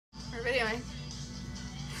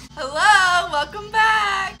Hello, welcome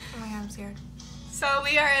back. Oh my god, I'm scared. So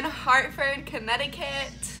we are in Hartford,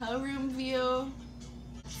 Connecticut. Room view.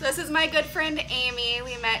 So this is my good friend Amy.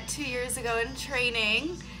 We met 2 years ago in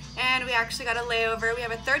training and we actually got a layover. We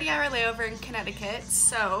have a 30-hour layover in Connecticut.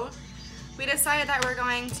 So we decided that we're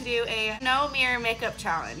going to do a no mirror makeup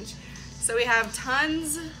challenge. So we have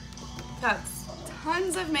tons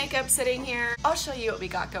of makeup sitting here. I'll show you what we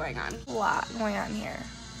got going on. A lot going on here.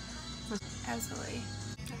 Absolutely.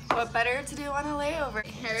 What better to do on a layover?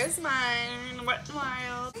 Here's mine. What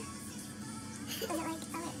wild. It will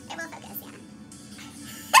focus, yeah.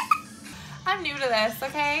 I'm new to this,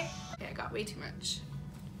 okay? Okay, I got way too much.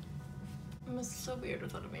 It was so weird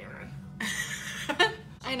without a mirror.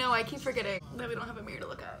 I know, I keep forgetting that we don't have a mirror to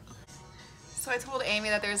look at. So I told Amy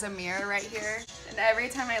that there's a mirror right here, and every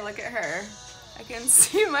time I look at her, I can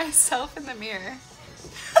see myself in the mirror.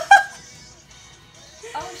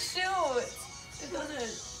 Oh shoot! It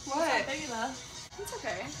doesn't. What? It's not big enough. It's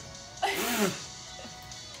okay.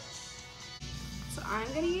 So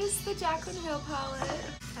I'm gonna use the Jaclyn Hill palette.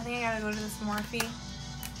 I think I gotta go to this Morphe.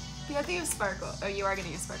 You have to use sparkle. Oh, you are gonna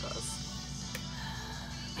use sparkles.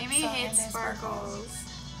 Amy So hates anti-sparkles.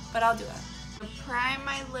 sparkles. But I'll do it. Prime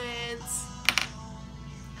my lids.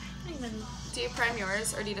 I don't even. Do you prime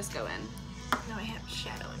yours or do you just go in? No, I have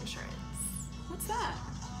shadow insurance. What's that?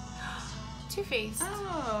 Too Faced.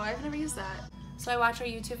 Oh, I've never used that. So I watch her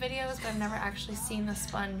YouTube videos, but I've never actually seen the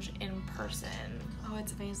sponge in person. Oh,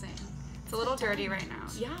 it's amazing. It's a little dirty right now.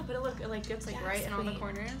 Yeah, but it gets Yeah, right in all the sweet.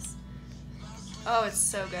 corners. Oh, it's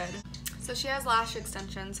so good. So she has lash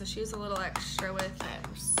extensions, so she's a little extra with it.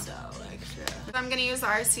 I'm so extra. I'm gonna use the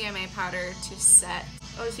RCMA powder to set.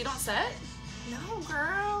 Oh, so you don't set? No,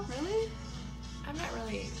 girl. Really? I'm not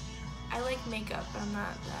really. I like makeup, but I'm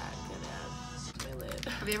not that good at my lid.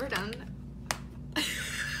 Have you ever done?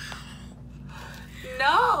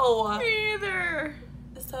 No! Me either.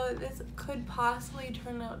 So this could possibly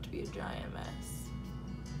turn out to be a giant mess.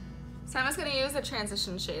 So I'm just gonna use the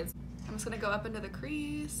transition shades. I'm just gonna go up into the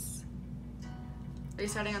crease. Are you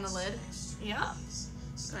starting on the lid? Yeah.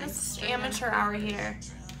 Going It's straight amateur in. hour here.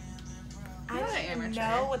 You're I not don't even amateur.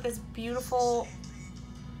 know what this beautiful.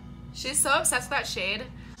 She's so obsessed with that shade.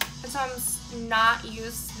 And so I'm not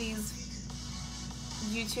used to these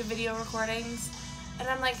YouTube video recordings. And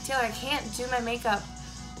I'm like, Taylor, I can't do my makeup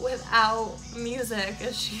without music.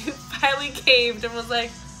 And she finally caved and was like,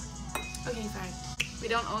 okay, fine. We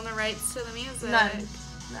don't own the rights to the music. None.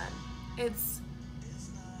 It's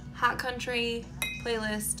Hot Country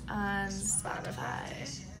playlist on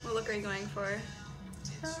Spotify. What look are you going for?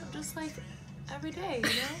 Just like every day, you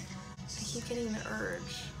know? I keep getting the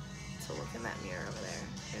urge to look in that mirror over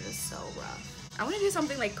there. It is so rough. I want to do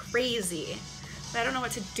something like crazy, but I don't know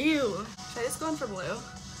what to do. Should I just go in for blue?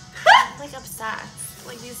 I'm like obsessed.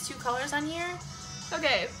 Like these two colors on here.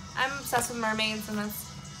 Okay, I'm obsessed with mermaids and that's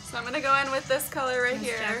so I'm gonna go in with this color right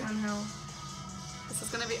here. Jaclyn Hill. This is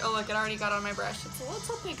gonna be, oh look, it already got on my brush. It's a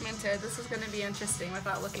little pigmented. This is gonna be interesting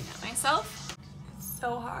without looking at myself. It's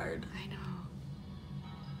so hard. I know.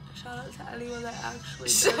 Shout out to anyone that actually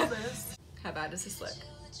does this. How bad does this look?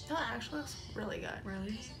 No, it actually looks really good.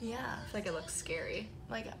 Really? Yeah. I feel like it looks scary.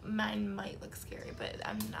 Like mine might look scary, but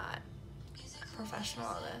I'm not a professional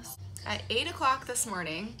at this. At 8 o'clock this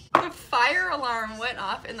morning, the fire alarm went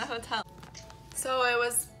off in the hotel. So it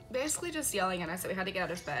was basically just yelling at us that we had to get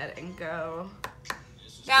out of bed and go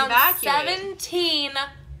Down evacuate. 17.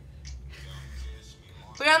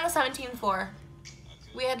 We're on the 17th floor.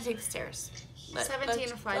 We had to take the stairs.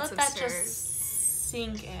 17 flights let of that stairs. just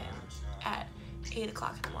sink in at 8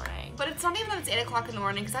 o'clock in the morning. But it's not even that it's 8 o'clock in the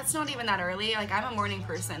morning, because that's not even that early. Like, I'm a morning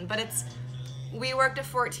person, but we worked a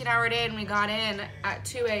 14-hour day and we got in at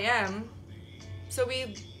 2 a.m. So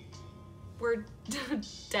we were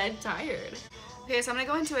dead tired. Okay, so I'm gonna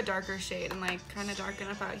go into a darker shade and like kind of darken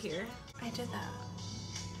up out here. I did that.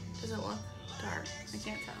 Does it look dark? I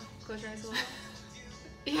can't tell. Close your eyes a little.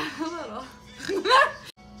 Yeah, a little.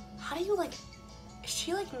 How do you like,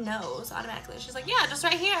 she like knows automatically. She's like, yeah, just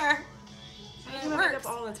right here. I And do it makeup works.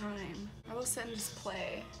 all the time. I will sit and just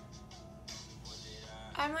play.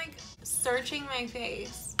 I'm like searching my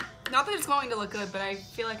face. Not that it's going to look good, but I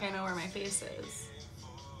feel like I know where my face is.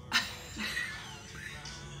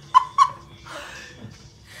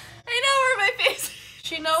 I know where my face is.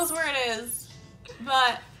 She knows where it is,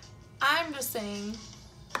 but I'm just saying,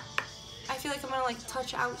 I feel like I'm gonna like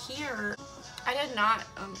touch out here. I did not,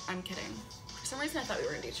 I'm kidding. For some reason I thought we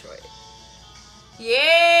were in Detroit.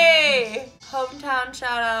 Yay! Hometown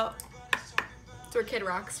shout out. That's where Kid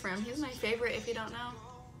Rock's from. He's my favorite if you don't know.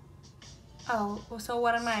 Oh, well, so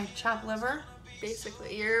what am I? Chopped liver?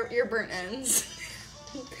 Basically, you're burnt ends.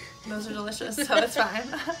 Those are delicious, so it's fine.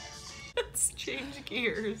 Let's change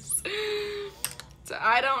gears. So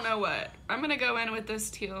I don't know what. I'm gonna go in with this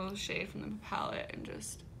teal shade from the palette and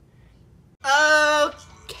just...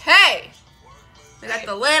 Okay! We got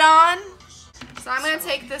the lid on. So I'm gonna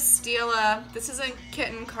take this Stila. This is a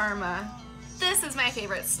Kitten Karma. This is my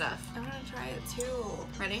favorite stuff. I'm gonna try it too.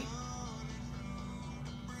 Ready?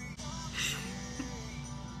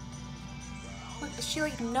 Look, she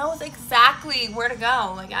like knows exactly where to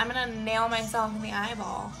go. Like I'm gonna nail myself in the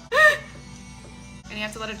eyeball. And you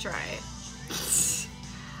have to let it dry.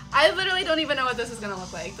 I literally don't even know what this is gonna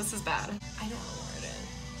look like. This is bad. I don't know where it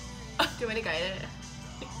is. Do you want me to guide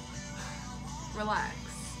it? Relax.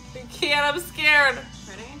 I can't, I'm scared.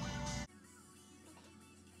 Ready?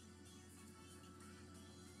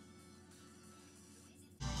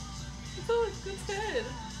 It's good.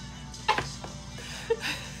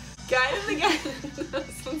 Guide it again.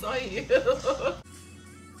 This one's all you.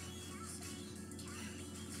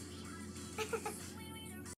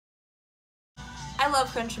 I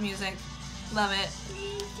love country music. Love it.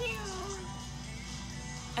 Thank you.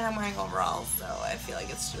 And I'm wearing overalls, so I feel like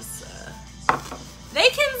it's just, they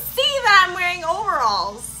can see that I'm wearing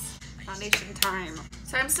overalls. Foundation time.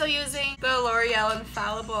 So I'm still using the L'Oreal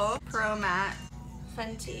Infallible Pro Matte.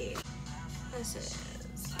 Fenty. This is,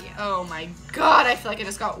 yeah. Oh my god, I feel like I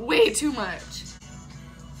just got way too much.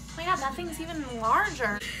 Oh my god, that thing's even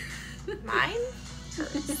larger. Mine?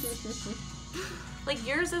 Like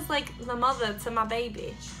yours is like the mother to my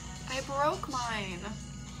baby. I broke mine.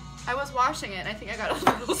 I was washing it and I think I got a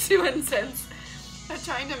little too intense at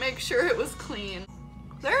trying to make sure it was clean.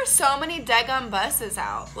 There are so many daggum buses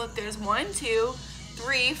out. Look, there's 1, 2,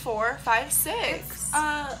 3, 4, 5, 6.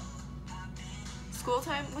 School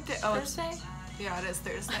time? What day? Oh, Thursday? Yeah, it is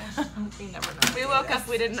Thursday. We never know. We woke up,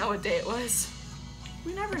 we didn't know what day it was.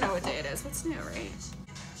 We never know what day it is. What's new, right?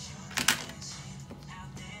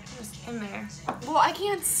 Just in there. Well, I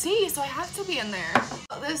can't see, so I have to be in there.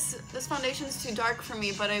 This foundation's too dark for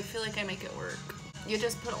me, but I feel like I make it work. You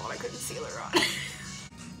just put a lot of concealer on.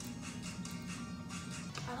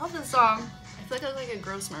 I love this song. I feel like I look like a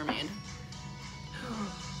gross mermaid.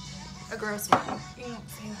 A gross one. You don't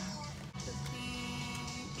say that.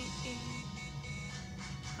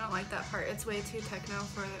 I don't like that part. It's way too techno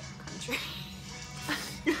for the country.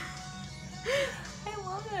 I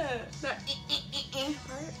love it. That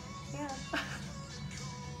part. Yeah.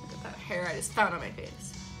 Look at that hair I just found on my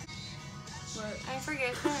face. What? I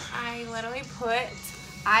forget that I literally put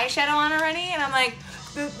eyeshadow on already, and I'm like,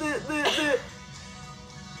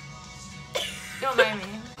 don't mind me.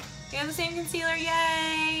 You have the same concealer,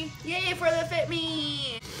 yay! Yay for the Fit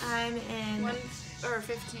Me! I'm in 1 or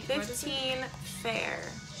 15. 15 fair.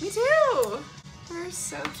 Me too! We're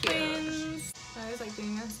so cute. Twins. I always like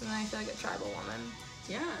doing this, and then I feel like a tribal woman.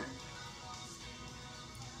 Yeah.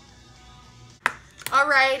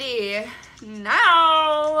 Alrighty.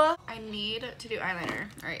 Now I need to do eyeliner.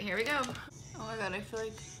 Alright, here we go. Oh my god, I feel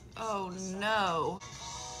like, oh no.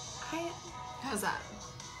 How's that?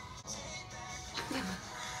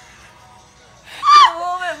 A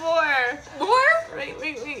little bit more. More?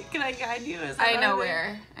 Wait. Can I guide you? Is that I know okay?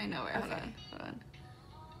 where. Hold Okay. on.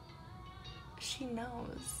 She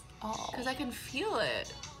knows all. Because I can feel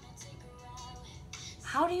it.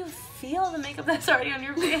 How do you feel the makeup that's already on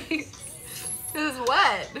your face? This is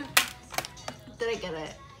wet. Did I get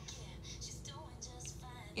it?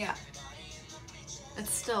 Yeah,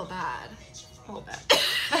 It's still bad. a little bit.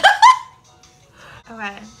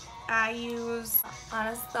 Okay, I use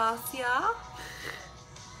Anastasia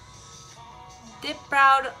Dip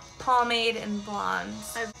Browed Pomade in Blonde.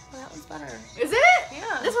 Oh, that one's better. Is it?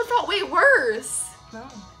 Yeah. This one felt way worse. No.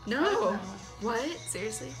 No. What?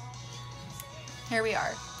 Seriously? Here we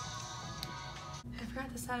are. I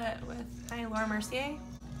forgot to set it with Laura Mercier.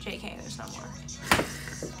 JK, there's no more.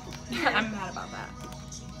 I'm mad about that.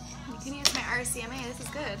 You can use my RCMA. This is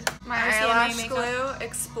good. My RCMA eyelash makeup. glue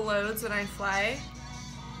explodes when I fly.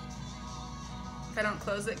 If I don't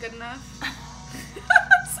close it good enough.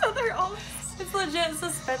 So they're all... It's legit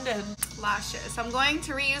suspended. Lashes. I'm going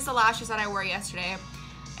to reuse the lashes that I wore yesterday.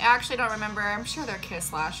 I actually don't remember. I'm sure they're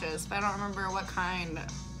Kiss lashes, but I don't remember what kind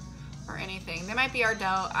or anything. They might be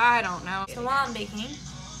Ardell. I don't know. So while I'm baking,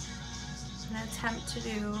 I'm gonna attempt to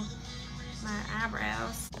do my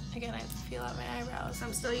eyebrows. Again, I have to feel out my eyebrows.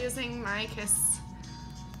 I'm still using my Kiss.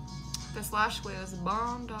 This lash glue is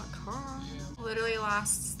bomb.com. Literally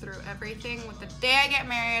lasts through everything. With the day I get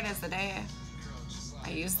married is the day I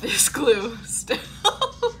use this glue still.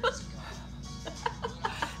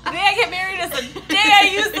 The day I get married is the day I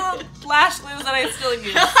use the lash glues that I still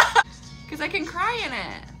use. Because I can cry in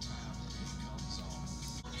it.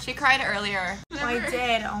 She cried earlier. I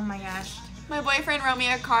did. Oh my gosh. My boyfriend wrote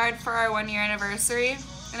me a card for our 1-year anniversary,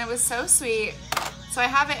 and it was so sweet. So I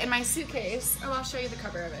have it in my suitcase. Oh, I'll show you the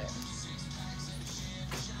cover of it.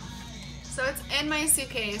 So it's in my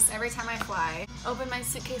suitcase every time I fly. Open my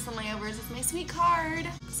suitcase on layovers with my sweet card.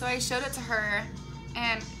 So I showed it to her,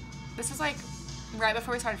 and this was like right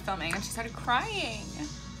before we started filming, and she started crying.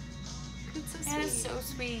 It's so sweet. That is so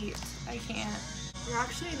sweet. I can't. You're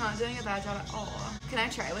actually not doing a bad job at all. Can I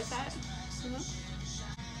try with that?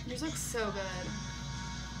 Mm-hmm. Yours looks so good.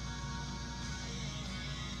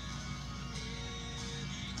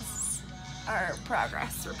 Our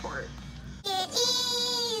progress report. It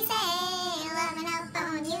easy, loving up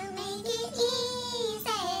on you, make it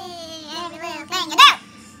easy. Every little thing you do.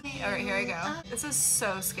 Alright, here I go. This is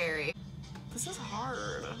so scary. This is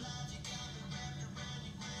hard.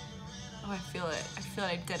 Oh, I feel it. I feel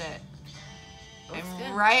it. I did it. Looks I'm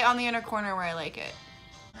good. right on the inner corner where I like it.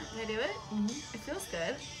 Did I do it? Mm-hmm. It feels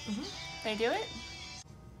good. Mm-hmm. Did I do it?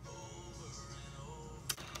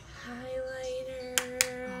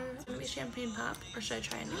 Highlighter. Maybe champagne pop, or should I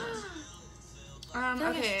try a new one? I feel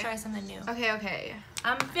like I should try something new. Okay, okay.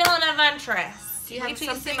 I'm feeling adventurous. Do you have Wait till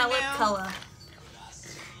you see something my lip new? color.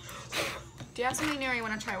 Do you have something new or you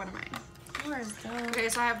want to try one of mine? Yours, though. Okay,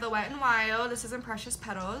 so I have the Wet n Wild. This is in Precious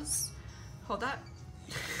Petals. Hold that.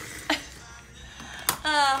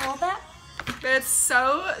 Hold that. But it's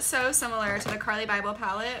so similar to the Carly Bible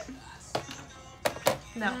palette.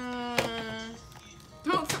 No.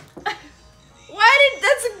 Don't. Why did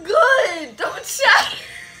that's good? Don't shatter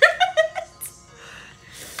it.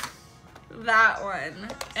 That one.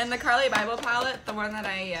 And the Carly Bible palette, the one that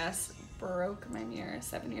I broke my mirror.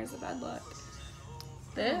 7 years of bad luck.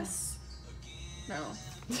 This? No.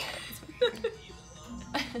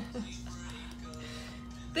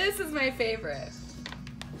 This is my favorite.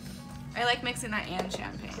 I like mixing that and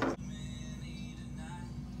champagne.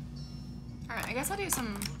 Alright, I guess I'll do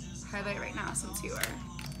some highlight right now since you are.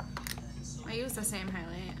 I use the same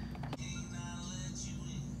highlight.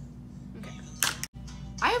 Okay.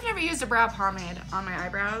 I have never used a brow pomade on my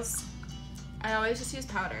eyebrows. I always just use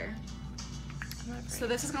powder. So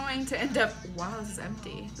this is going to end up, wow, this is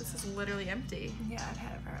empty. This is literally empty. Yeah, I've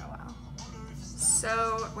had it for a while.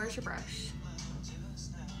 So, where's your brush?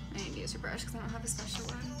 I need to use your brush because I don't have a special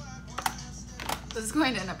one. This is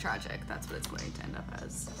going to end up tragic. That's what it's going to end up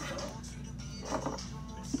as.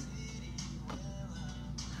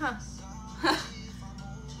 Huh.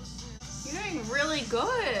 You're doing really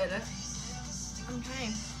good. I'm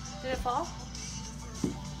trying. Did it fall?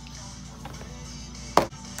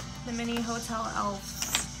 The mini hotel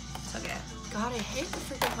elves took it. God, I hate the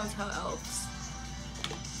freaking hotel elves.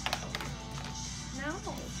 No.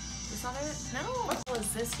 Is that it? No. What was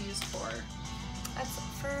this used for? That's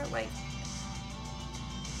for like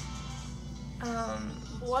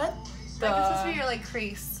What like this is for your like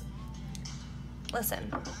crease.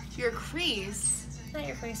 Listen. Your crease? Not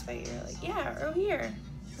your crease, but your like over here.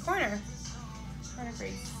 The corner. Corner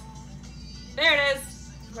crease. There it is.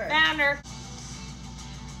 Where? Found her.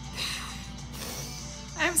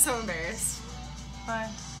 I'm so embarrassed. Why?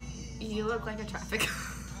 You look like a traffic.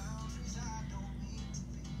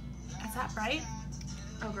 Is that bright?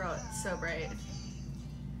 Oh girl, it's so bright.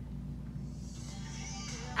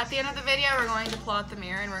 At the end of the video, we're going to pull out the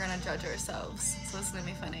mirror and we're going to judge ourselves. So this is going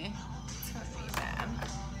to be funny. It's gonna be bad.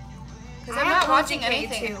 Because I'm not watching K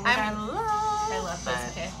anything. too, which I love this, but-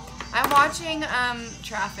 okay. I'm watching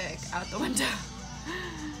traffic out the window.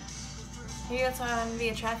 Maybe that's why I want to be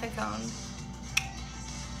a traffic cone.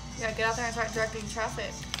 Yeah, get out there and start directing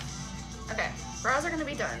traffic. Okay, brows are going to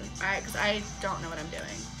be done. Alright, because I don't know what I'm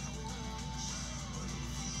doing.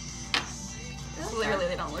 Clearly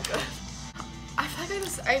they don't look good. I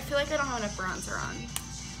feel like I don't have enough bronzer on.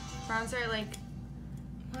 Bronzer, like,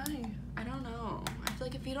 Why? I don't know. I feel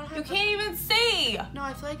like if you don't have You can't even see! No,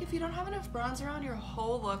 I feel like if you don't have enough bronzer on, your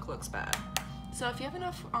whole look looks bad. So if you have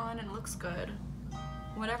enough on and it looks good,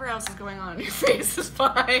 whatever else is going on in your face is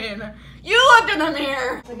fine. You looked in the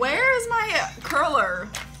mirror! Where is my curler?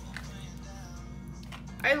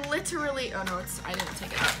 I literally, oh no, I didn't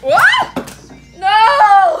take it out. What?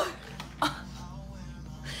 No!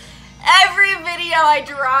 Every video I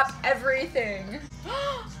drop everything.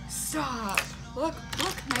 Stop. Look,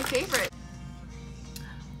 my favorite.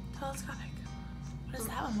 Telescopic. What is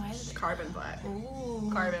that one? Why is it? Carbon black. Ooh.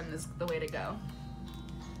 Carbon is the way to go.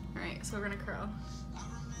 Alright, so we're gonna curl.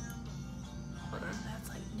 Hold on. That's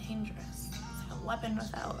like dangerous. It's like a weapon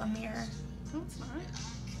without a mirror. No, it's not.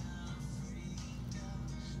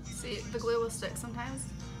 See, the glue will stick sometimes.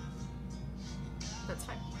 That's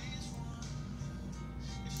fine.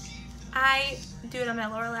 I do it on my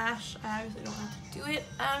lower lash. I obviously don't have to do it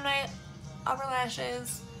on my upper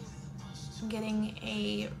lashes. I'm getting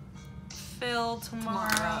a fill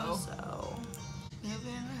tomorrow. So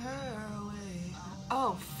Giving her away.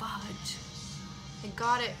 Oh, fudge. I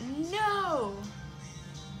got it. No!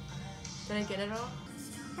 Did I get it all?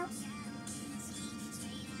 Nope.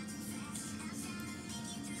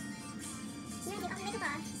 You want to take all the makeup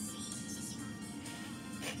off?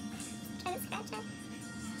 Try to scratch it.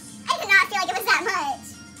 I did not feel like it was that much.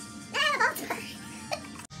 Now I have a Baltimore.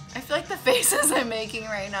 I feel like the faces I'm making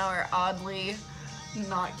right now are oddly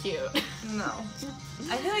not cute. no.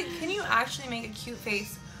 I feel like, can you actually make a cute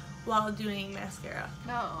face while doing mascara?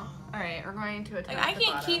 No. Alright, we're going to attack Like, I the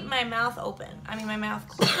can't bottom. keep my mouth open. I mean, my mouth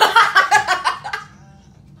closed.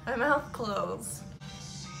 My mouth closed.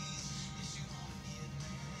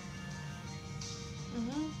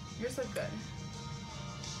 Yours look good.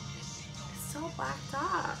 It's so blacked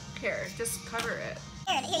out. Here, just cover it.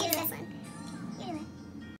 Here, you do this one. You do it.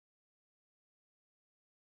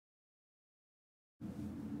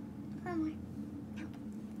 One more. Help.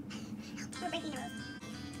 We're breaking the rules.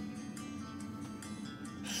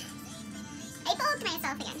 I fooled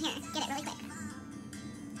myself again. Here, get it really quick.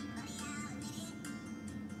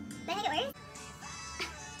 Did I make it worse?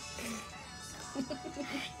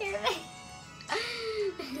 You're right.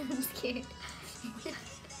 I'm scared.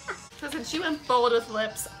 So since she went bold with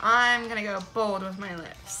lips, I'm gonna go bold with my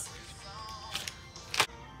lips.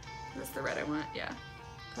 Is this the red I want? Yeah.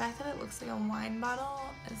 The fact that it looks like a wine bottle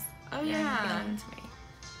is yeah. getting to me.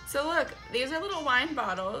 So look, these are little wine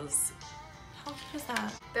bottles. How cute is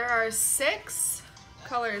that? There are 6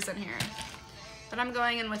 colors in here, but I'm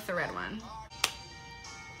going in with the red one.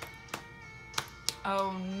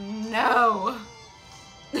 Oh no.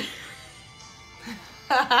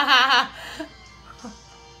 I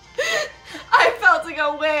felt to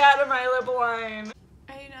go way out of my lip line.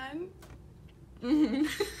 Are you done? Mm-hmm.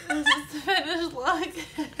 This is the finished look.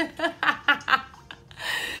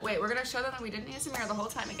 Wait, we're gonna show them that we didn't use a mirror the whole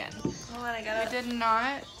time again. Hold on, I We gotta. did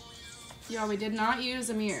not. Y'all, we did not use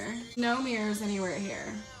a mirror. No mirrors anywhere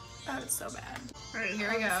here. Oh, it's so bad. All right, here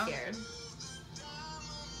we I'm go. scared.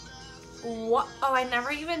 What? Oh, I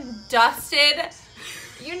never even dusted.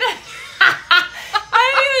 You know,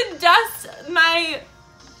 I didn't even dust my.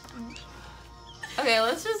 Okay,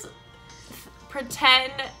 let's just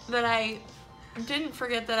pretend that I didn't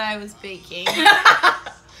forget that I was baking.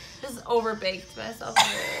 Just overbaked myself a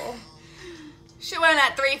little. She went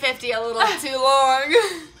at 350 a little too long.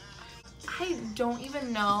 I don't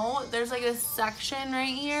even know. There's like a section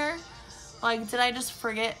right here. Like, did I just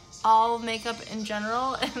forget all makeup in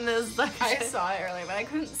general in this section? I saw it earlier, but I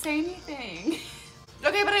couldn't say anything.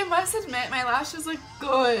 Okay, but I must admit, my lashes look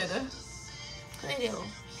good. They do.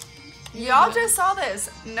 Y'all just saw this.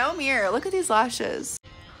 No mirror. Look at these lashes.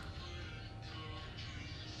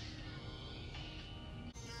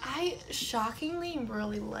 I shockingly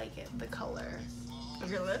really like it, the color. Of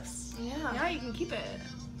your lips? Yeah. Yeah, you can keep it.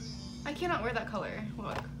 I cannot wear that color.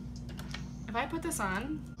 Look. If I put this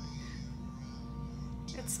on,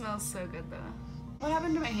 it smells so good though. What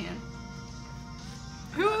happened to my hand?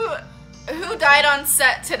 Who died on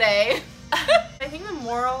set today? I think the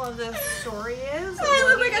moral of this story is I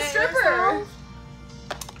look looking like a at stripper. yourself.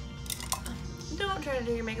 Don't try to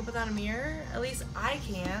do your makeup without a mirror. At least I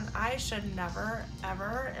can. I should never,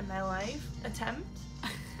 ever in my life attempt.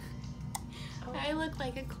 I look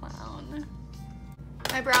like a clown.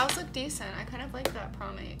 My brows look decent. I kind of like that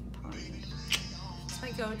pomade. It's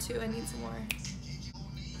my go-to. I need some more.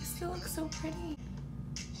 You still look so pretty.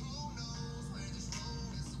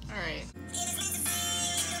 All right.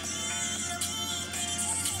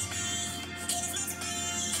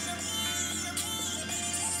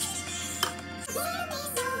 Yeah.